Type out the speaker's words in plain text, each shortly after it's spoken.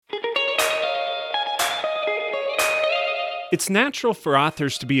It's natural for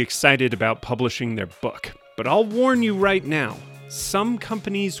authors to be excited about publishing their book, but I'll warn you right now, some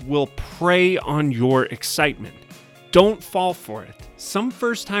companies will prey on your excitement. Don't fall for it. Some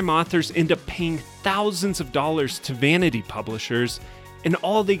first-time authors end up paying thousands of dollars to vanity publishers, and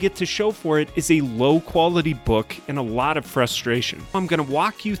all they get to show for it is a low-quality book and a lot of frustration. I'm going to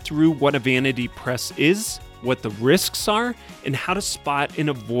walk you through what a vanity press is, what the risks are, and how to spot and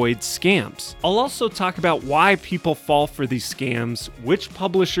avoid scams. I'll also talk about why people fall for these scams, which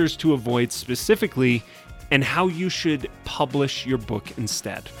publishers to avoid specifically, and how you should publish your book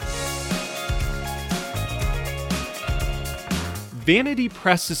instead. Vanity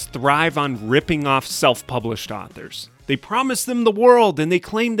presses thrive on ripping off self-published authors. They promise them the world and they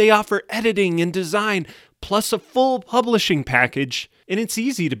claim they offer editing and design, plus a full publishing package. And it's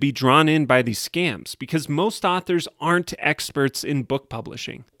easy to be drawn in by these scams because most authors aren't experts in book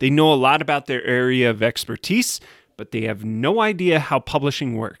publishing. They know a lot about their area of expertise, but they have no idea how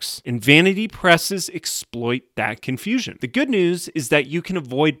publishing works. And vanity presses exploit that confusion. The good news is that you can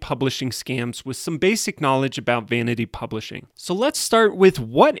avoid publishing scams with some basic knowledge about vanity publishing. So let's start with,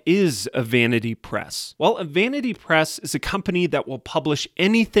 what is a vanity press? Well, a vanity press is a company that will publish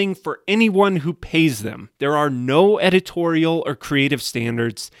anything for anyone who pays them. There are no editorial or creative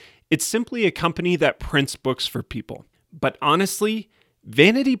standards. It's simply a company that prints books for people. But honestly,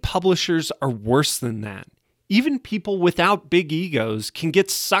 vanity publishers are worse than that. Even people without big egos can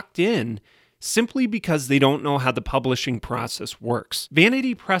get sucked in simply because they don't know how the publishing process works.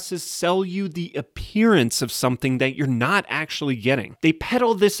 Vanity presses sell you the appearance of something that you're not actually getting. They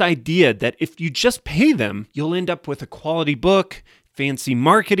peddle this idea that if you just pay them, you'll end up with a quality book, fancy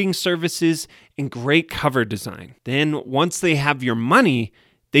marketing services, and great cover design. Then once they have your money,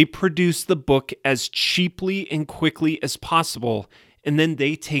 they produce the book as cheaply and quickly as possible, and then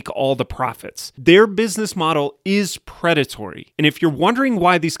they take all the profits. Their business model is predatory. And if you're wondering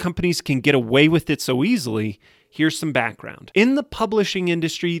why these companies can get away with it so easily, here's some background. In the publishing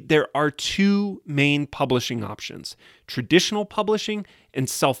industry, there are two main publishing options: traditional publishing and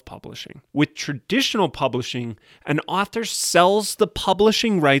self-publishing. With traditional publishing, an author sells the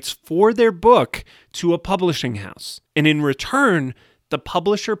publishing rights for their book to a publishing house. And in return, the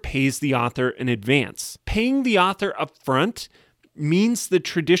publisher pays the author in advance. Paying the author upfront means the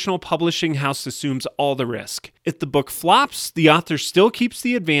traditional publishing house assumes all the risk. If the book flops, the author still keeps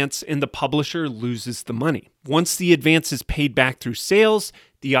the advance and the publisher loses the money. Once the advance is paid back through sales,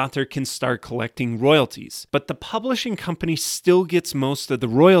 the author can start collecting royalties. But the publishing company still gets most of the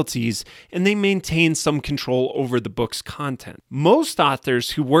royalties, and they maintain some control over the book's content. Most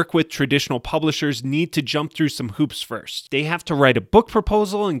authors who work with traditional publishers need to jump through some hoops first. They have to write a book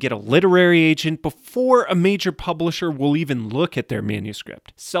proposal and get a literary agent before a major publisher will even look at their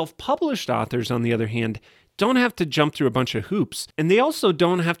manuscript. Self-published authors, on the other hand, don't have to jump through a bunch of hoops, and they also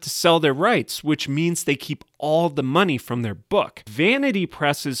don't have to sell their rights, which means they keep all the money from their book. Vanity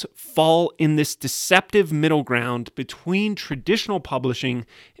presses fall in this deceptive middle ground between traditional publishing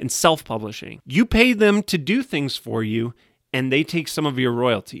and self-publishing. You pay them to do things for you, and they take some of your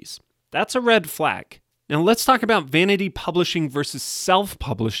royalties. That's a red flag. Now let's talk about vanity publishing versus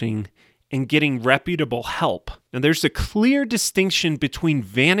self-publishing and getting reputable help. Now there's a clear distinction between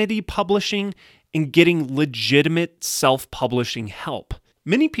vanity publishing and getting legitimate self-publishing help.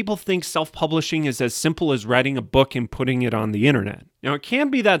 Many people think self-publishing is as simple as writing a book and putting it on the internet. Now, it can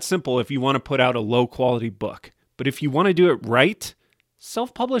be that simple if you want to put out a low-quality book. But if you want to do it right,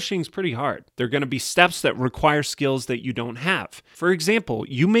 self-publishing is pretty hard. There are going to be steps that require skills that you don't have. For example,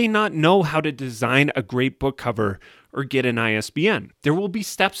 you may not know how to design a great book cover or get an ISBN. There will be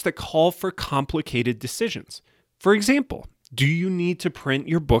steps that call for complicated decisions. For example, do you need to print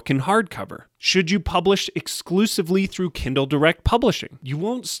your book in hardcover? Should you publish exclusively through Kindle Direct Publishing? You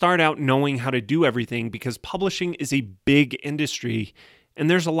won't start out knowing how to do everything because publishing is a big industry and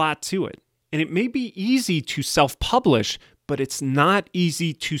there's a lot to it. And it may be easy to self-publish, but it's not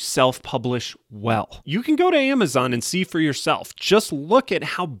easy to self-publish well. You can go to Amazon and see for yourself. Just look at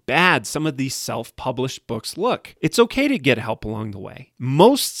how bad some of these self-published books look. It's okay to get help along the way.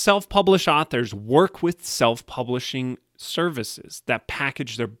 Most self-published authors work with self-publishing services that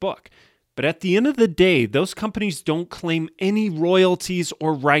package their book. But at the end of the day, those companies don't claim any royalties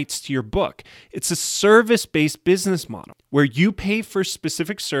or rights to your book. It's a service-based business model where you pay for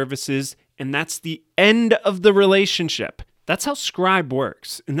specific services, and that's the end of the relationship. That's how Scribe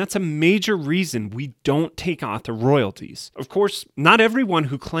works, and that's a major reason we don't take author royalties. Of course, not everyone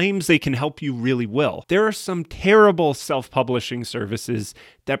who claims they can help you really will. There are some terrible self-publishing services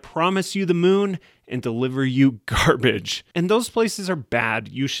that promise you the moon and deliver you garbage. And those places are bad.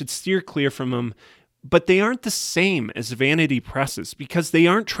 You should steer clear from them. but they aren't the same as vanity presses because they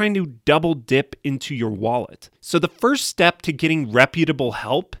aren't trying to double dip into your wallet. So the first step to getting reputable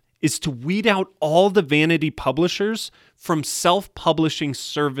help is to weed out all the vanity publishers from self-publishing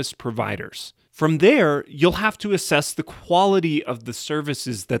service providers. From there, you'll have to assess the quality of the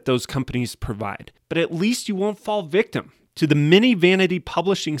services that those companies provide, but at least you won't fall victim to the many vanity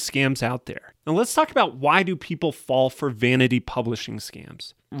publishing scams out there. Now let's talk about why do people fall for vanity publishing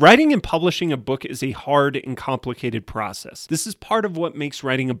scams. Writing and publishing a book is a hard and complicated process. This is part of what makes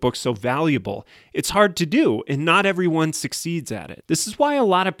writing a book so valuable. It's hard to do, and not everyone succeeds at it. This is why a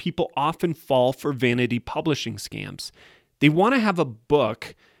lot of people often fall for vanity publishing scams. They want to have a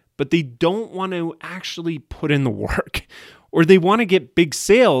book, but they don't want to actually put in the work. Or they want to get big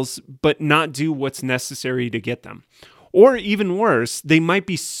sales, but not do what's necessary to get them. Or even worse, they might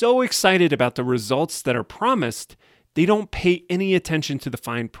be so excited about the results that are promised, they don't pay any attention to the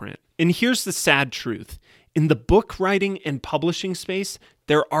fine print. And here's the sad truth. In the book writing and publishing space,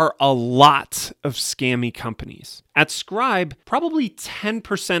 there are a lot of scammy companies. At Scribe, probably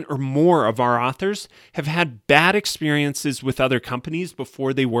 10% or more of our authors have had bad experiences with other companies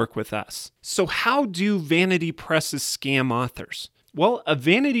before they work with us. So how do vanity presses scam authors? Well, a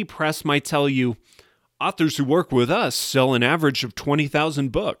vanity press might tell you, authors who work with us sell an average of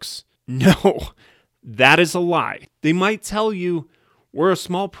 20,000 books. No, that is a lie. They might tell you, we're a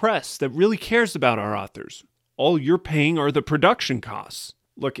small press that really cares about our authors. All you're paying are the production costs.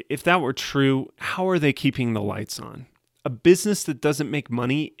 Look, if that were true, how are they keeping the lights on? A business that doesn't make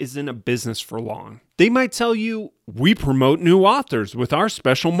money isn't a business for long. They might tell you, we promote new authors with our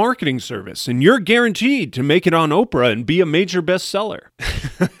special marketing service, and you're guaranteed to make it on Oprah and be a major bestseller.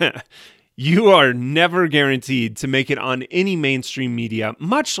 You are never guaranteed to make it on any mainstream media,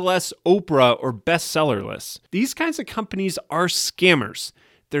 much less Oprah or bestseller lists. These kinds of companies are scammers.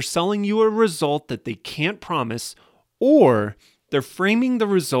 They're selling you a result that they can't promise, or they're framing the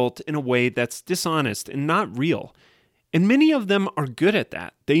result in a way that's dishonest and not real. And many of them are good at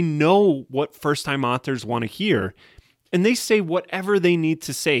that. They know what first-time authors want to hear, and they say whatever they need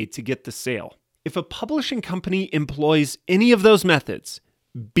to say to get the sale. If a publishing company employs any of those methods,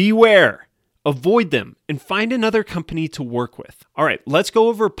 beware. Avoid them and find another company to work with. All right, let's go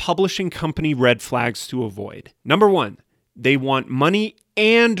over publishing company red flags to avoid. Number one, they want money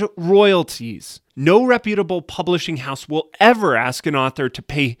and royalties. No reputable publishing house will ever ask an author to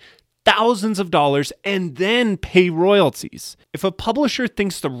pay thousands of dollars and then pay royalties. If a publisher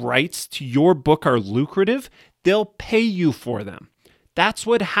thinks the rights to your book are lucrative, they'll pay you for them. That's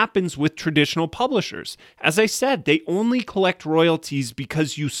what happens with traditional publishers. As I said, they only collect royalties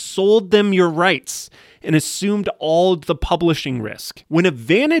because you sold them your rights and assumed all the publishing risk. When a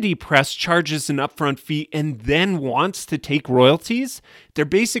vanity press charges an upfront fee and then wants to take royalties, they're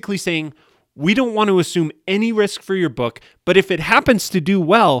basically saying, we don't want to assume any risk for your book, but if it happens to do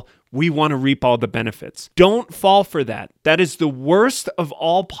well, we want to reap all the benefits. Don't fall for that. That is the worst of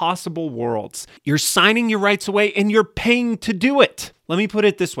all possible worlds. You're signing your rights away and you're paying to do it. Let me put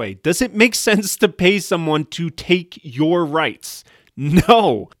it this way. Does it make sense to pay someone to take your rights?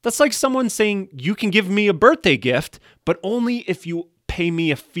 No. That's like someone saying, you can give me a birthday gift, but only if you pay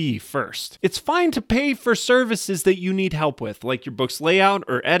me a fee first. It's fine to pay for services that you need help with, like your book's layout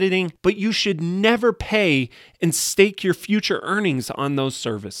or editing, but you should never pay and stake your future earnings on those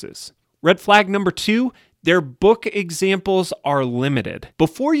services. Red flag number 2, their book examples are limited.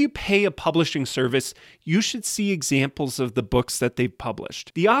 Before you pay a publishing service, you should see examples of the books that they've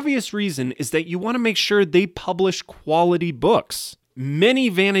published. The obvious reason is that you want to make sure they publish quality books. Many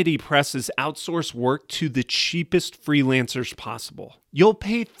vanity presses outsource work to the cheapest freelancers possible. You'll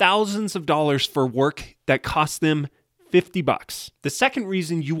pay thousands of dollars for work that costs them $50. The second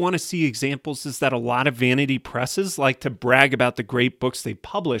reason you want to see examples is that a lot of vanity presses like to brag about the great books they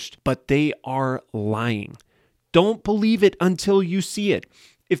published, but they are lying. Don't believe it until you see it.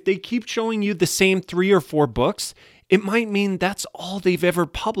 If they keep showing you the same 3 or 4 books, it might mean that's all they've ever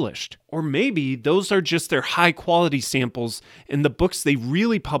published. Or maybe those are just their high quality samples and the books they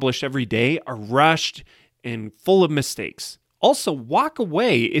really publish every day are rushed and full of mistakes. Also, walk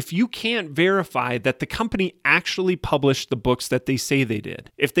away if you can't verify that the company actually published the books that they say they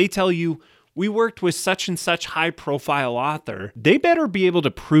did. If they tell you, we worked with such and such high profile author, they better be able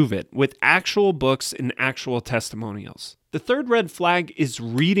to prove it with actual books and actual testimonials. The third red flag is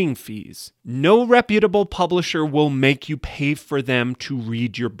reading fees. No reputable publisher will make you pay for them to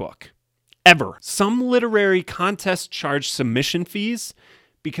read your book. Ever. Some literary contests charge submission fees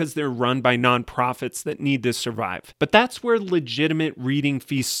because they're run by nonprofits that need to survive. But that's where legitimate reading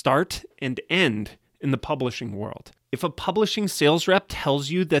fees start and end in the publishing world. If a publishing sales rep tells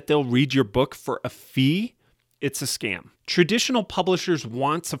you that they'll read your book for a fee, it's a scam. Traditional publishers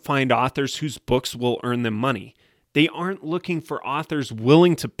want to find authors whose books will earn them money. They aren't looking for authors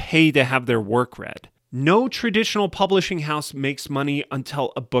willing to pay to have their work read. No traditional publishing house makes money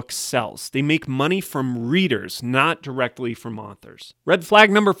until a book sells. They make money from readers, not directly from authors. Red flag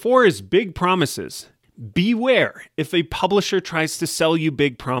number 4 is big promises. Beware if a publisher tries to sell you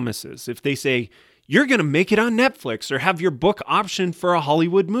big promises. If they say, you're going to make it on Netflix or have your book optioned for a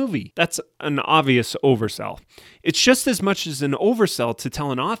Hollywood movie. That's an obvious oversell. It's just as much as an oversell to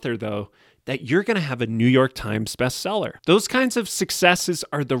tell an author, though, that you're going to have a New York Times bestseller. Those kinds of successes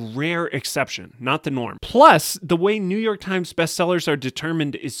are the rare exception, not the norm. Plus, the way New York Times bestsellers are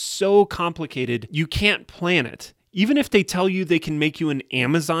determined is so complicated, you can't plan it. Even if they tell you they can make you an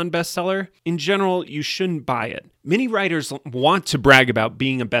Amazon bestseller, in general, you shouldn't buy it. Many writers want to brag about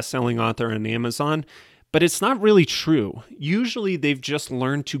being a best-selling author on Amazon, but it's not really true. Usually, they've just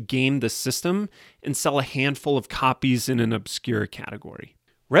learned to game the system and sell a handful of copies in an obscure category.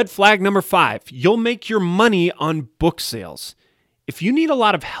 Red flag number 5, you'll make your money on book sales. If you need a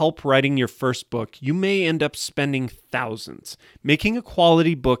lot of help writing your first book, you may end up spending thousands. Making a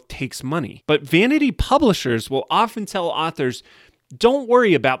quality book takes money, but vanity publishers will often tell authors, don't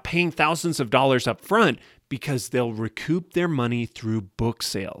worry about paying thousands of dollars up front because they'll recoup their money through book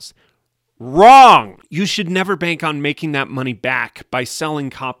sales. Wrong! You should never bank on making that money back by selling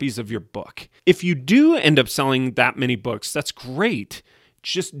copies of your book. If you do end up selling that many books, that's great.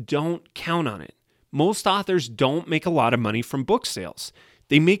 Just don't count on it. Most authors don't make a lot of money from book sales.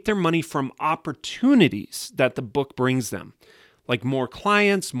 They make their money from opportunities that the book brings them, like more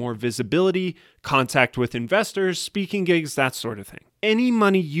clients, more visibility, contact with investors, speaking gigs, that sort of thing. Any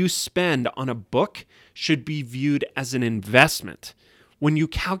money you spend on a book should be viewed as an investment. When you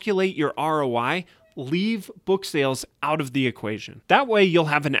calculate your ROI, leave book sales out of the equation. That way, you'll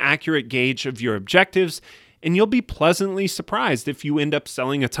have an accurate gauge of your objectives, and you'll be pleasantly surprised if you end up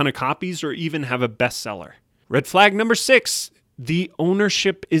selling a ton of copies or even have a bestseller. Red flag number 6, the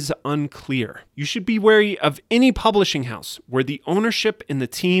ownership is unclear. You should be wary of any publishing house where the ownership and the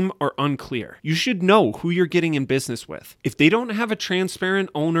team are unclear. You should know who you're getting in business with. If they don't have a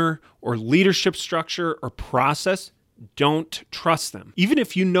transparent owner or leadership structure or process, don't trust them. Even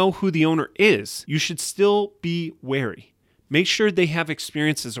if you know who the owner is, you should still be wary. Make sure they have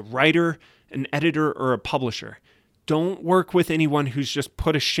experience as a writer, an editor, or a publisher. Don't work with anyone who's just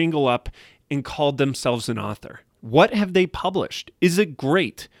put a shingle up and called themselves an author. What have they published? Is it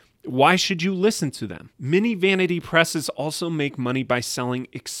great? Why should you listen to them? Many vanity presses also make money by selling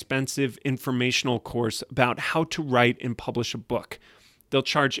expensive informational courses about how to write and publish a book. They'll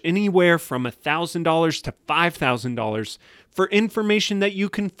charge anywhere from $1,000 to $5,000 for information that you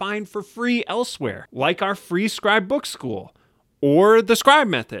can find for free elsewhere, like our free Scribe Book School or the Scribe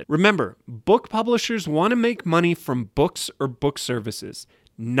Method. Remember, book publishers want to make money from books or book services,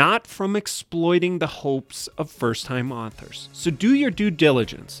 not from exploiting the hopes of first-time authors. So do your due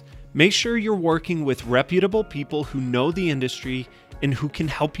diligence. Make sure you're working with reputable people who know the industry and who can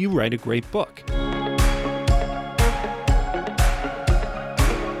help you write a great book.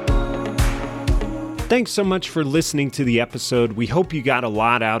 Thanks so much for listening to the episode. We hope you got a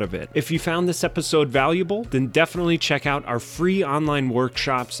lot out of it. If you found this episode valuable, then definitely check out our free online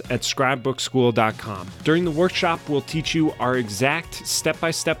workshops at scribebookschool.com. During the workshop, we'll teach you our exact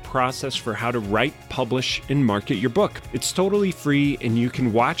step-by-step process for how to write, publish, and market your book. It's totally free, and you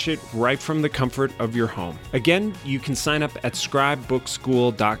can watch it right from the comfort of your home. Again, you can sign up at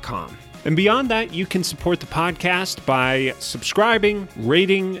scribebookschool.com. And beyond that, you can support the podcast by subscribing,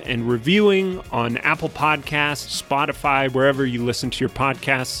 rating, and reviewing on Apple Podcasts, Spotify, wherever you listen to your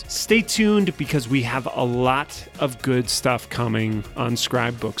podcasts. Stay tuned because we have a lot of good stuff coming on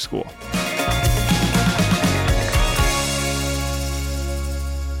Scribe Book School.